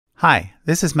Hi,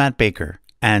 this is Matt Baker,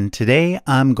 and today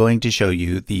I'm going to show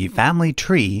you the family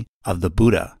tree of the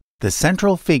Buddha, the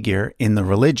central figure in the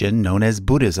religion known as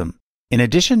Buddhism. In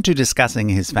addition to discussing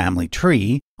his family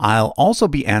tree, I'll also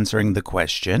be answering the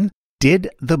question, did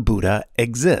the Buddha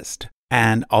exist?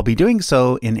 And I'll be doing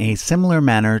so in a similar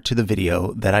manner to the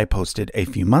video that I posted a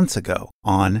few months ago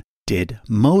on Did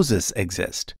Moses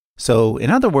exist? So, in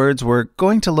other words, we're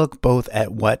going to look both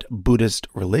at what Buddhist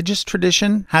religious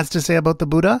tradition has to say about the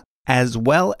Buddha, as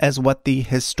well as what the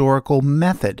historical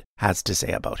method has to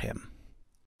say about him.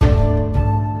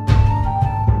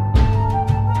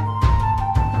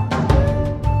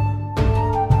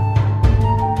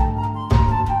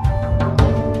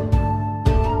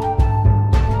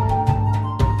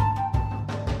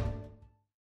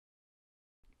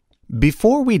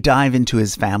 Before we dive into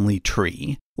his family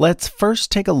tree, let's first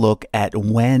take a look at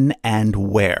when and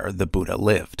where the Buddha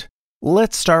lived.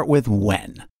 Let's start with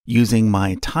when, using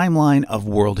my timeline of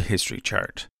world history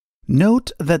chart.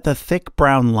 Note that the thick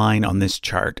brown line on this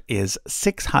chart is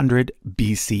 600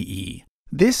 BCE.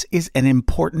 This is an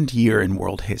important year in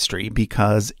world history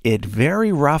because it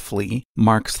very roughly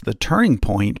marks the turning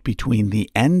point between the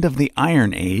end of the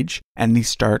Iron Age and the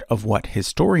start of what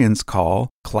historians call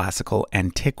classical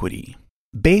antiquity.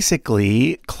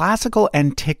 Basically, classical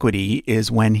antiquity is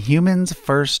when humans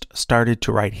first started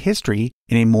to write history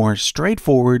in a more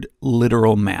straightforward,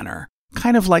 literal manner,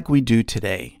 kind of like we do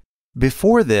today.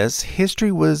 Before this,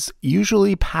 history was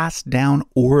usually passed down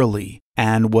orally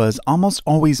and was almost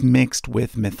always mixed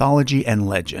with mythology and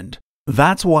legend.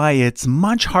 That's why it's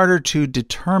much harder to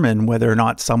determine whether or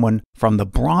not someone from the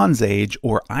Bronze Age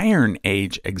or Iron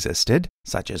Age existed,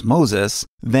 such as Moses,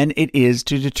 than it is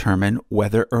to determine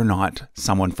whether or not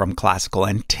someone from classical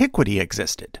antiquity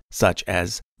existed, such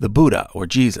as the Buddha or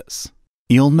Jesus.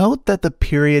 You'll note that the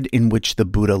period in which the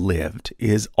Buddha lived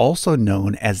is also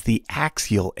known as the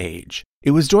Axial Age.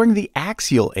 It was during the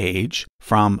Axial Age,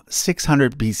 from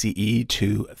 600 BCE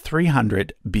to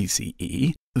 300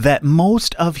 BCE, that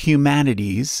most of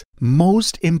humanity's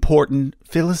most important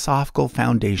philosophical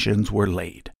foundations were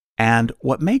laid. And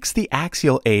what makes the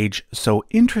Axial Age so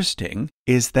interesting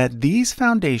is that these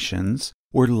foundations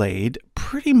were laid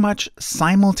pretty much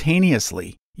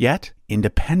simultaneously, yet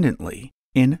independently,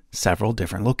 in several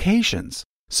different locations.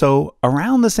 So,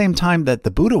 around the same time that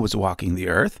the Buddha was walking the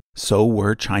earth, so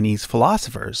were Chinese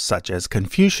philosophers such as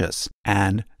Confucius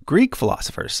and Greek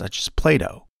philosophers such as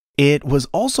Plato. It was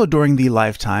also during the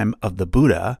lifetime of the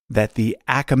Buddha that the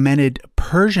Achaemenid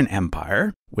Persian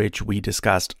Empire, which we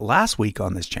discussed last week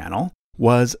on this channel,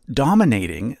 was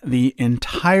dominating the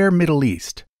entire Middle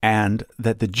East, and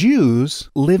that the Jews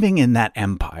living in that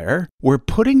empire were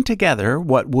putting together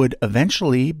what would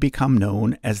eventually become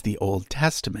known as the Old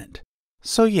Testament.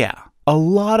 So yeah, a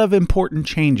lot of important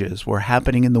changes were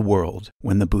happening in the world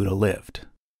when the Buddha lived.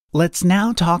 Let's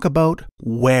now talk about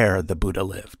where the Buddha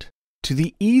lived. To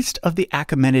the east of the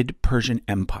Achaemenid Persian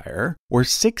Empire were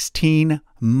 16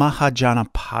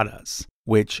 Mahajanapadas,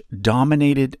 which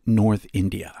dominated North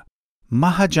India.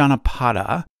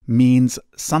 Mahajanapada means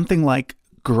something like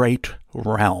great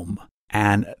realm,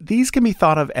 and these can be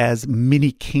thought of as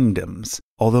mini kingdoms,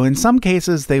 although in some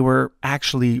cases they were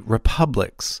actually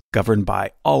republics governed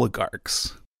by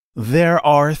oligarchs. There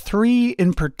are three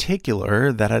in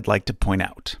particular that I'd like to point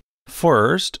out.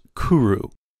 First, Kuru.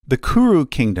 The Kuru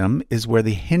kingdom is where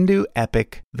the Hindu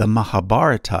epic The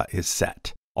Mahabharata is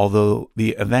set, although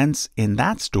the events in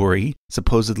that story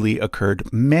supposedly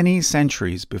occurred many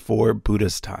centuries before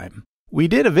Buddha's time. We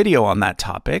did a video on that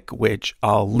topic, which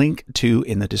I'll link to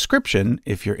in the description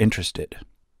if you're interested.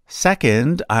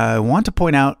 Second, I want to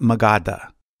point out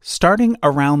Magadha. Starting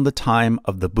around the time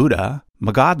of the Buddha,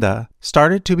 Magadha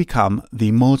started to become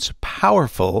the most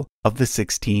powerful of the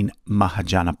 16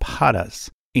 Mahajanapadas.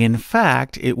 In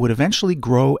fact, it would eventually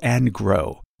grow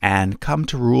and come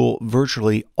to rule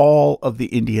virtually all of the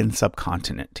Indian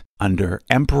subcontinent under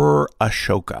Emperor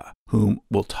Ashoka, whom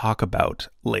we'll talk about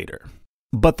later.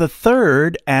 But the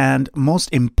third and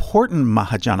most important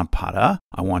Mahajanapada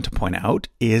I want to point out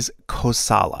is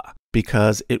Kosala,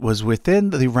 because it was within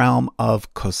the realm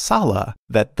of Kosala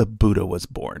that the Buddha was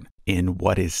born, in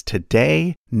what is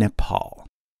today Nepal.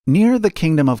 Near the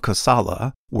kingdom of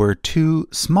Kosala were two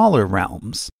smaller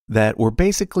realms that were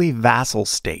basically vassal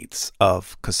states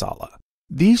of Kosala.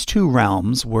 These two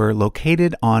realms were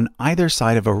located on either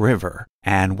side of a river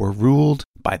and were ruled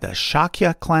by the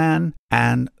Shakya clan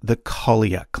and the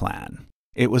Kauliya clan.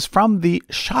 It was from the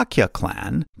Shakya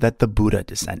clan that the Buddha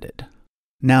descended.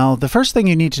 Now, the first thing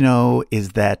you need to know is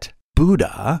that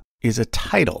Buddha is a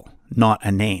title, not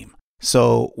a name.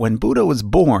 So when Buddha was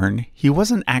born, he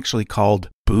wasn't actually called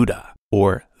Buddha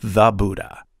or the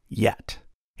Buddha yet.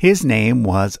 His name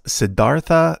was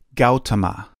Siddhartha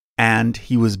Gautama, and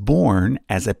he was born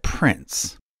as a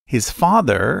prince. His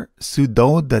father,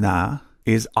 Suddhodana,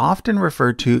 is often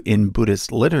referred to in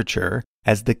Buddhist literature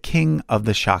as the king of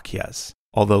the Shakyas,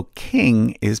 although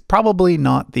king is probably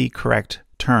not the correct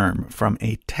term from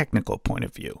a technical point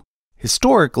of view.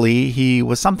 Historically, he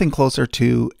was something closer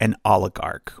to an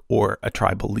oligarch or a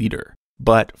tribal leader.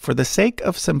 But for the sake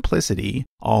of simplicity,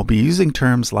 I'll be using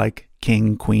terms like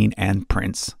king, queen, and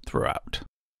prince throughout.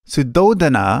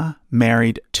 Suddhodana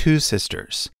married two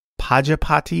sisters,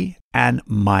 Pajapati and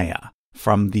Maya,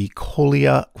 from the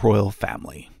Koliya royal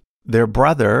family. Their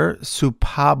brother,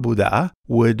 Supabuddha,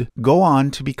 would go on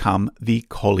to become the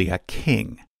Koliya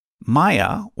king.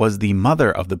 Maya was the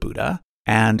mother of the Buddha,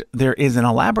 and there is an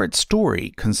elaborate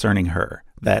story concerning her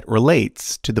that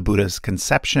relates to the Buddha's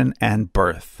conception and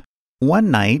birth.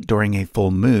 One night during a full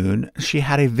moon, she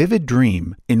had a vivid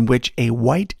dream in which a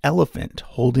white elephant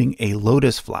holding a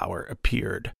lotus flower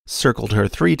appeared, circled her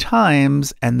 3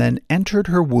 times, and then entered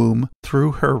her womb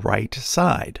through her right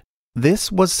side.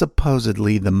 This was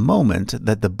supposedly the moment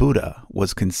that the Buddha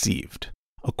was conceived.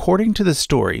 According to the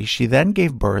story, she then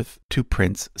gave birth to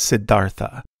Prince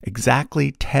Siddhartha,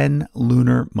 exactly 10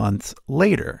 lunar months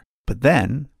later, but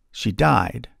then she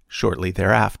died shortly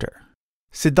thereafter.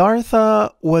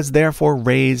 Siddhartha was therefore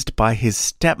raised by his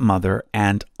stepmother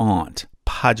and aunt,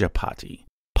 Pajapati.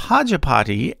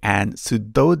 Pajapati and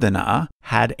Suddhodana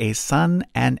had a son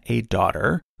and a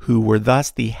daughter, who were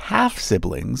thus the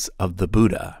half-siblings of the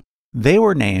Buddha. They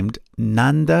were named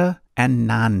Nanda and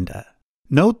Nanda.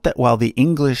 Note that while the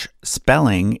English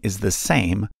spelling is the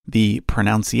same, the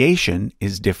pronunciation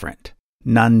is different.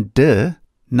 Nanda,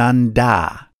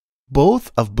 Nanda.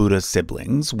 Both of Buddha's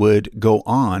siblings would go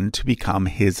on to become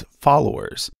his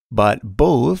followers, but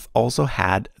both also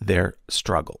had their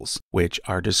struggles, which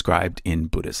are described in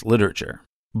Buddhist literature.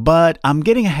 But I'm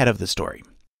getting ahead of the story.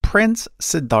 Prince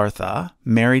Siddhartha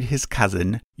married his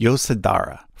cousin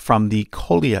Yasodhara from the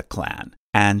Koliya clan,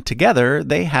 and together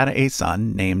they had a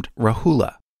son named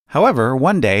Rahula. However,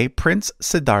 one day Prince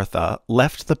Siddhartha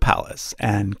left the palace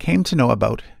and came to know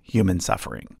about human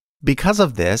suffering. Because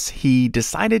of this, he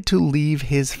decided to leave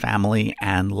his family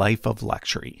and life of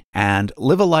luxury and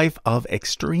live a life of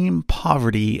extreme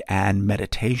poverty and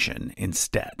meditation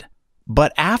instead.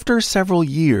 But after several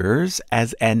years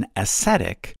as an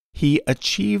ascetic, he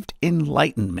achieved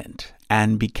enlightenment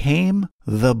and became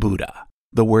the Buddha.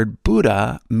 The word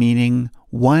Buddha meaning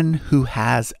one who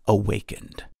has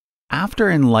awakened.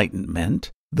 After enlightenment,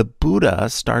 the Buddha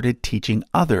started teaching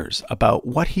others about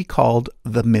what he called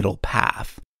the middle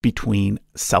path between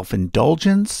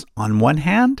self-indulgence on one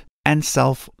hand and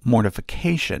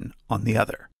self-mortification on the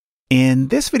other. In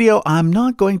this video, I'm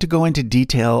not going to go into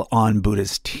detail on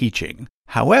Buddha's teaching.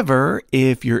 However,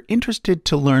 if you're interested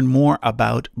to learn more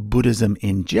about Buddhism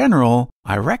in general,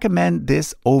 I recommend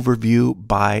this overview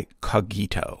by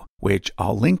Cogito, which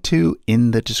I'll link to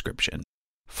in the description.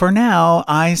 For now,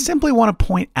 I simply want to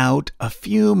point out a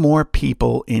few more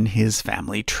people in his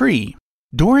family tree.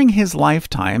 During his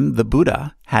lifetime, the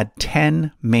Buddha had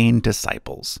 10 main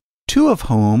disciples, 2 of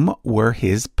whom were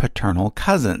his paternal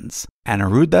cousins,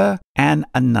 Anuruddha and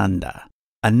Ananda.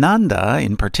 Ananda,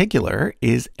 in particular,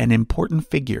 is an important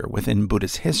figure within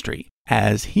Buddhist history,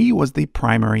 as he was the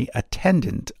primary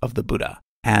attendant of the Buddha,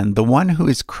 and the one who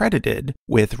is credited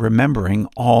with remembering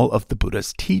all of the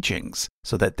Buddha's teachings,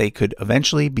 so that they could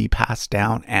eventually be passed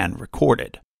down and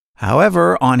recorded.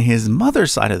 However, on his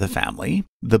mother's side of the family,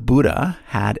 the Buddha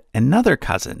had another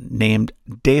cousin named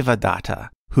Devadatta,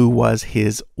 who was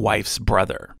his wife's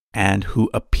brother, and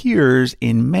who appears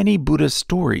in many Buddhist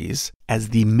stories as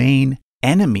the main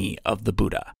enemy of the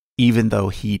Buddha, even though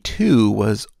he too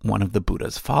was one of the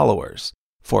Buddha's followers.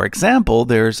 For example,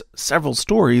 there's several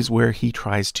stories where he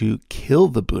tries to kill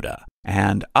the Buddha,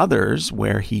 and others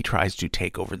where he tries to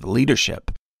take over the leadership.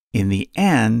 In the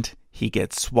end, he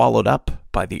gets swallowed up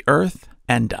by the earth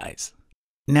and dies.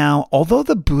 Now, although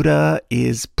the Buddha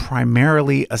is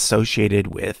primarily associated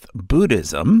with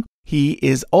Buddhism, he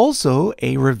is also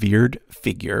a revered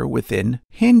figure within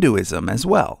Hinduism as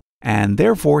well, and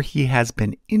therefore he has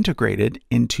been integrated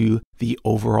into the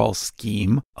overall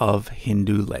scheme of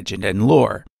Hindu legend and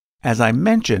lore. As I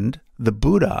mentioned, the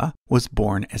Buddha was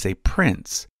born as a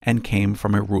prince and came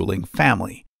from a ruling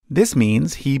family. This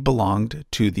means he belonged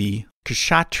to the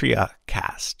Kshatriya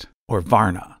caste, or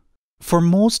Varna. For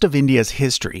most of India's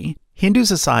history, Hindu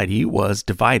society was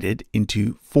divided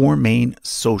into 4 main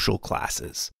social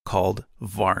classes called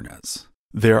Varnas.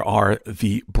 There are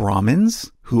the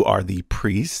Brahmins, who are the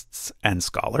priests and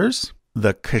scholars.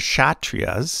 the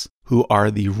Kshatriyas, who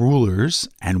are the rulers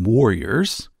and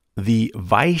warriors, the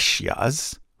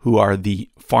Vaishyas, who are the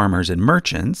farmers and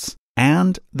merchants,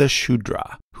 and the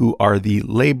Shudra, who are the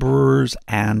laborers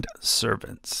and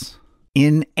servants.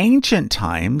 In ancient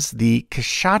times, the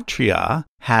Kshatriya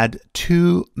had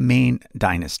two main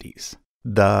dynasties,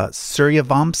 the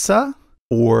Suryavamsa,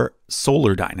 or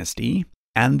solar dynasty,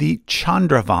 and the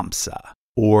Chandravamsa,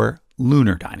 or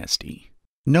lunar dynasty.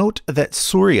 Note that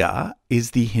Surya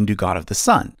is the Hindu god of the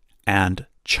sun, and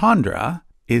Chandra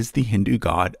is the Hindu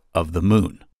god of the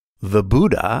moon. The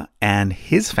Buddha and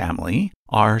his family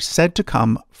are said to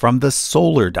come from the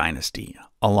solar dynasty,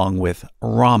 along with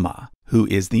Rama, who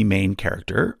is the main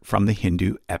character from the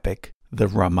Hindu epic, the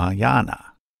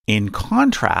Ramayana. In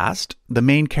contrast, the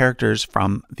main characters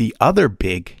from the other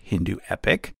big Hindu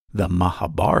epic, the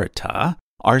Mahabharata,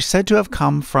 are said to have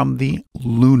come from the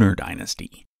lunar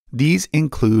dynasty. These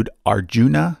include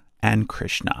Arjuna and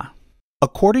Krishna.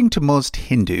 According to most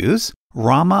Hindus,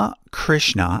 Rama,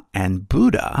 Krishna, and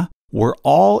Buddha were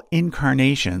all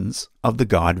incarnations of the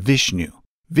god Vishnu.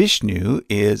 Vishnu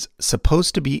is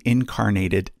supposed to be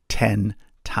incarnated 10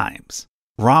 times.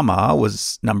 Rama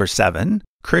was number 7,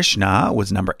 Krishna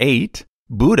was number 8,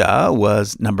 Buddha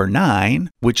was number 9,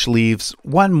 which leaves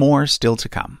one more still to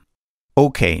come.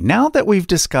 Okay, now that we've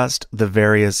discussed the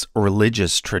various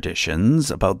religious traditions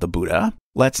about the Buddha,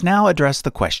 let's now address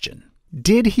the question.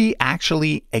 Did he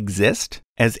actually exist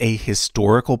as a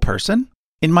historical person?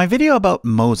 In my video about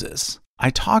Moses, I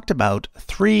talked about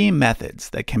 3 methods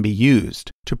that can be used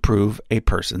to prove a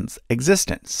person's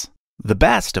existence. The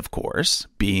best, of course,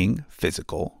 being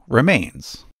physical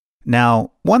remains.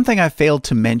 Now, one thing I failed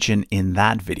to mention in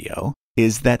that video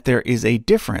is that there is a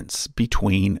difference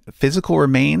between physical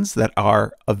remains that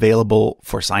are available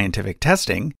for scientific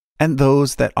testing and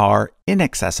those that are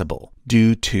inaccessible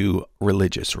due to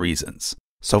religious reasons.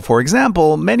 So, for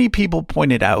example, many people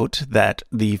pointed out that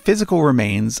the physical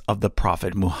remains of the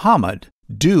Prophet Muhammad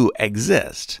do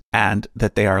exist and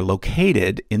that they are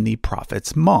located in the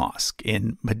Prophet's mosque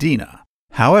in Medina.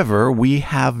 However, we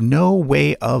have no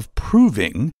way of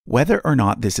proving whether or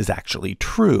not this is actually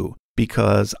true,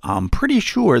 because I'm pretty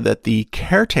sure that the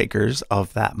caretakers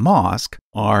of that mosque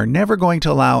are never going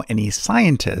to allow any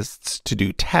scientists to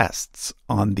do tests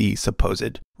on the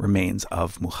supposed remains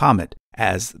of Muhammad,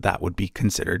 as that would be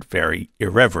considered very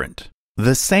irreverent.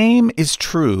 The same is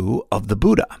true of the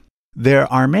Buddha.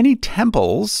 There are many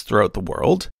temples throughout the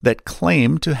world that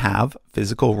claim to have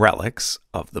physical relics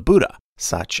of the Buddha,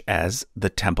 such as the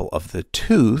Temple of the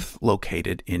Tooth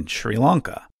located in Sri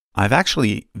Lanka. I've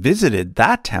actually visited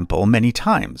that temple many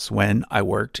times when I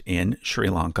worked in Sri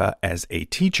Lanka as a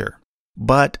teacher.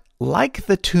 But like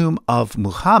the tomb of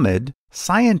Muhammad,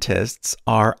 scientists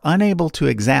are unable to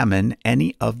examine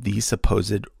any of the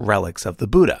supposed relics of the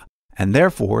Buddha, and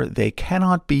therefore they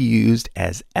cannot be used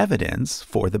as evidence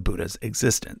for the Buddha's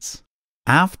existence.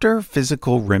 After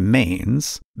physical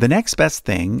remains, the next best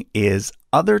thing is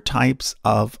other types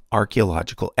of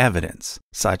archaeological evidence,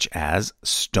 such as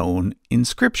stone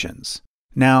inscriptions.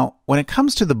 Now, when it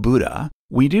comes to the Buddha,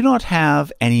 we do not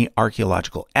have any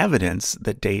archaeological evidence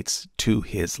that dates to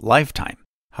his lifetime.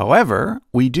 However,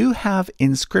 we do have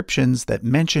inscriptions that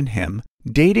mention him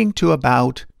dating to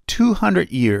about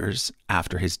 200 years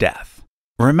after his death.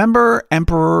 Remember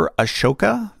Emperor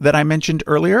Ashoka that I mentioned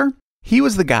earlier? He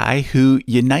was the guy who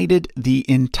united the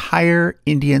entire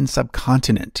Indian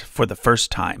subcontinent for the first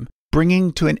time,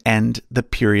 bringing to an end the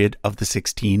period of the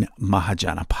 16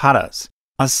 Mahajanapadas.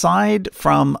 Aside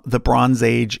from the Bronze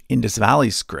Age Indus Valley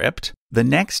script, the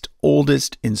next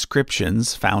oldest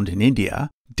inscriptions found in India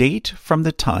date from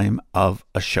the time of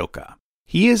Ashoka.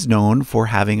 He is known for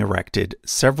having erected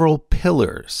several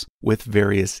pillars with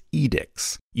various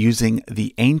edicts using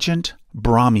the ancient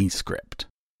Brahmi script.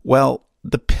 Well,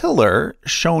 the pillar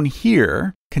shown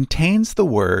here contains the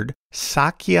word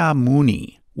Sakya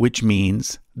Muni, which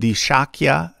means the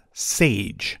Shakya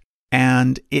sage,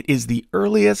 and it is the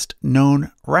earliest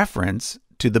known reference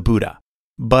to the Buddha.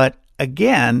 But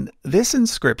again, this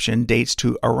inscription dates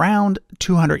to around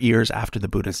 200 years after the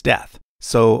Buddha's death.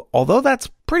 So although that's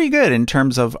pretty good in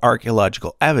terms of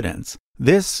archaeological evidence,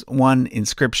 this one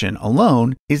inscription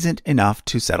alone isn't enough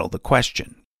to settle the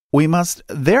question. We must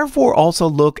therefore also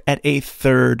look at a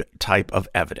third type of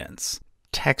evidence,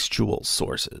 textual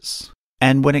sources.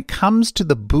 And when it comes to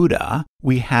the Buddha,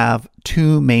 we have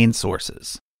 2 main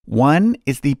sources. One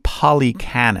is the Pali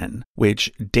Canon,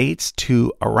 which dates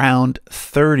to around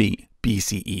 30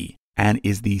 BCE and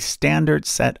is the standard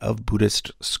set of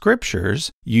Buddhist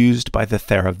scriptures used by the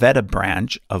Theravada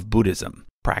branch of Buddhism,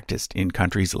 practiced in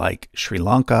countries like Sri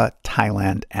Lanka,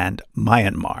 Thailand, and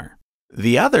Myanmar.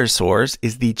 The other source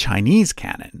is the Chinese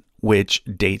canon, which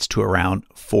dates to around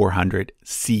 400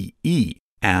 CE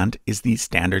and is the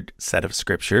standard set of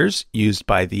scriptures used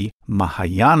by the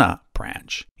Mahayana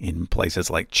branch in places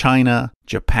like China,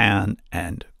 Japan,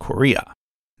 and Korea.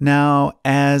 Now,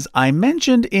 as I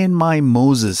mentioned in my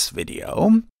Moses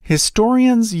video,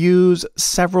 historians use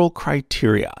several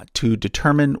criteria to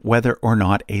determine whether or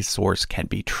not a source can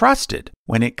be trusted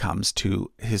when it comes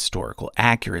to historical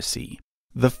accuracy.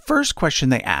 The first question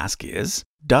they ask is,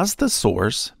 does the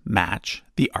source match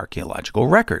the archaeological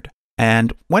record?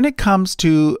 And when it comes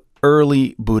to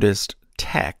early Buddhist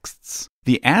texts,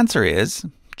 the answer is,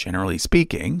 generally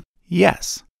speaking,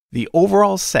 yes. The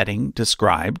overall setting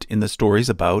described in the stories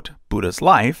about Buddha's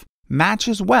life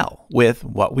matches well with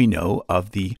what we know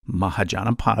of the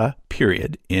Mahajanapada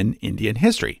period in Indian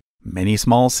history. Many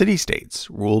small city-states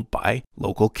ruled by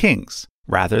local kings,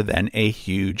 rather than a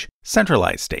huge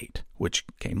centralized state, which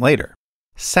came later.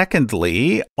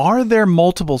 Secondly, are there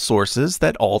multiple sources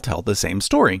that all tell the same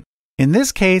story? In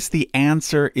this case, the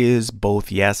answer is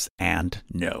both yes and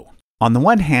no. On the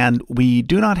one hand, we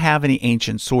do not have any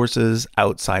ancient sources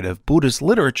outside of Buddhist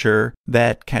literature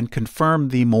that can confirm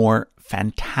the more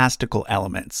fantastical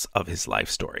elements of his life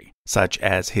story, such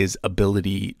as his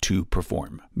ability to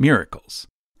perform miracles.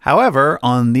 However,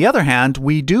 on the other hand,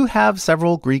 we do have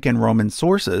several Greek and Roman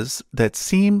sources that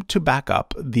seem to back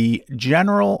up the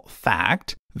general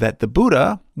fact that the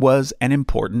Buddha was an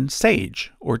important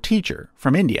sage or teacher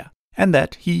from India, and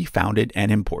that he founded an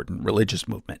important religious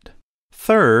movement.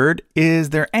 Third,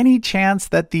 is there any chance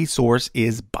that the source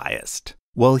is biased?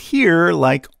 Well, here,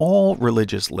 like all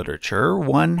religious literature,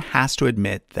 one has to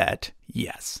admit that,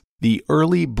 yes, the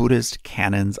early Buddhist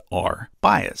canons are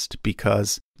biased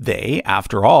because they,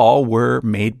 after all, were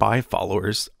made by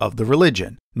followers of the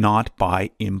religion, not by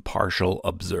impartial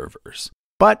observers.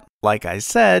 But, like I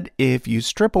said, if you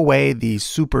strip away the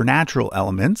supernatural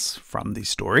elements from these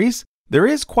stories, there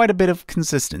is quite a bit of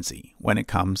consistency when it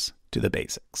comes to the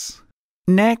basics.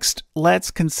 Next,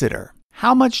 let's consider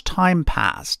how much time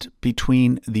passed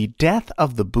between the death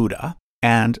of the Buddha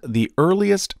and the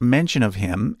earliest mention of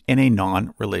him in a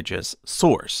non-religious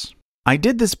source. I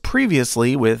did this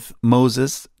previously with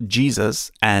Moses,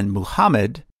 Jesus, and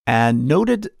Muhammad, and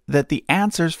noted that the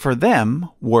answers for them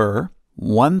were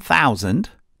 1,000,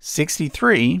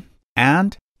 63,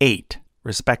 and 8,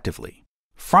 respectively.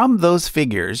 From those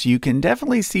figures, you can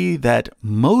definitely see that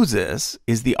Moses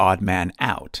is the odd man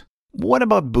out. What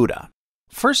about Buddha?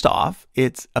 First off,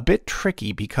 it's a bit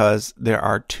tricky because there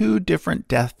are two different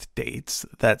death dates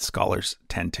that scholars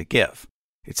tend to give.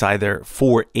 It's either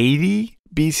 480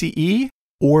 BCE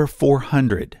or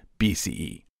 400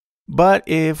 BCE. But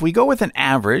if we go with an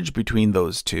average between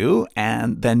those two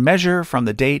and then measure from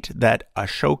the date that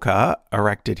Ashoka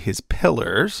erected his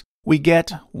pillars, we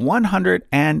get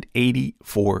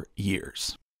 184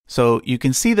 years. So you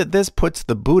can see that this puts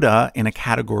the Buddha in a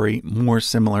category more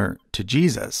similar to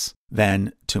Jesus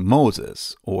than to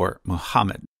Moses or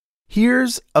Muhammad.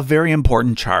 Here's a very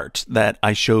important chart that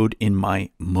I showed in my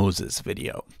Moses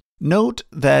video. Note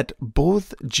that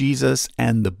both Jesus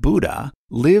and the Buddha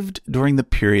lived during the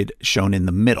period shown in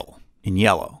the middle, in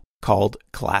yellow, called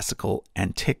Classical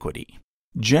Antiquity.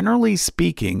 Generally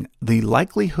speaking, the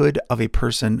likelihood of a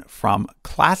person from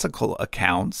classical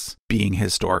accounts being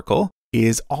historical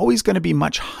is always going to be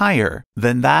much higher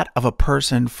than that of a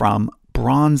person from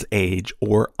Bronze Age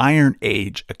or Iron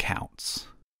Age accounts.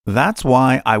 That's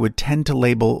why I would tend to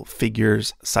label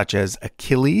figures such as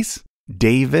Achilles,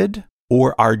 David,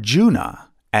 or Arjuna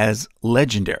as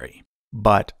legendary,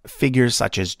 but figures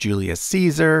such as Julius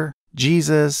Caesar,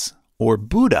 Jesus, or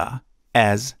Buddha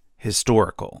as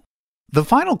historical. The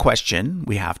final question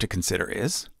we have to consider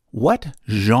is, what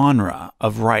genre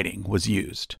of writing was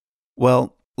used?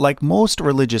 Well, like most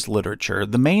religious literature,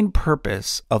 the main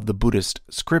purpose of the Buddhist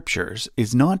scriptures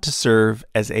is not to serve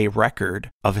as a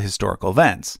record of historical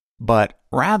events, but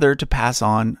rather to pass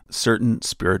on certain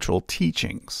spiritual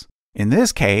teachings. In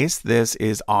this case, this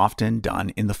is often done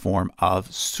in the form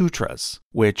of sutras,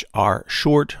 which are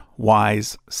short,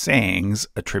 wise sayings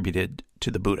attributed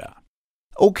to the Buddha.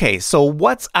 Okay, so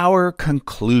what's our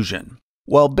conclusion?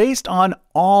 Well, based on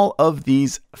all of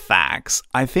these facts,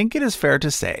 I think it is fair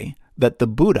to say that the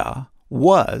Buddha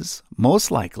was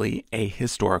most likely a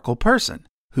historical person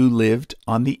who lived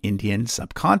on the Indian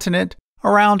subcontinent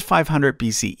around 500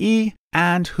 BCE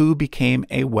and who became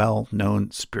a well-known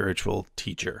spiritual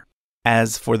teacher.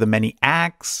 As for the many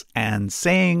acts and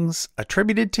sayings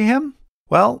attributed to him,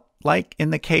 well, like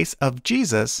in the case of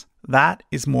Jesus, that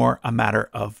is more a matter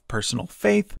of personal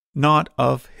faith, not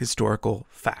of historical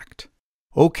fact.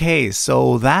 Okay,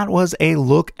 so that was a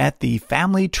look at the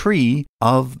family tree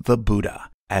of the Buddha,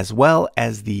 as well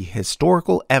as the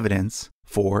historical evidence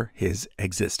for his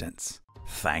existence.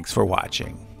 Thanks for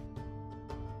watching.